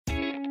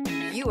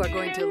You are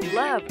going to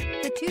love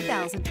the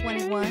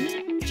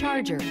 2021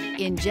 Charger.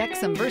 Inject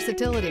some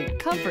versatility,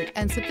 comfort,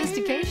 and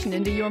sophistication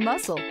into your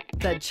muscle.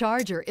 The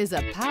Charger is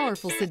a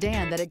powerful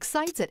sedan that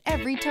excites at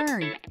every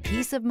turn.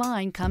 Peace of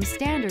mind comes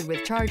standard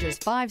with Charger's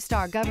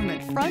 5-star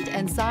government front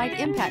and side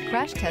impact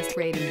crash test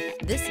rating.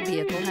 This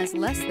vehicle has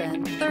less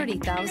than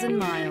 30,000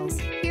 miles.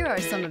 Here are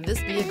some of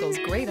this vehicle's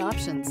great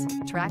options: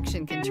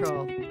 traction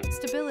control,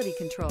 stability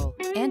control,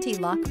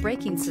 anti-lock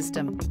braking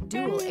system,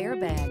 dual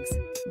airbags,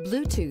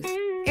 Bluetooth,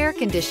 air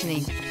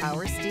conditioning,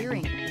 power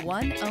steering,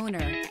 one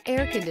owner,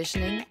 air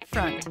conditioning,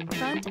 front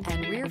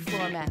and rear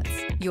floor mats.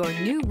 Your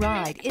new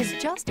ride is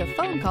just a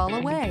phone call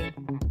away.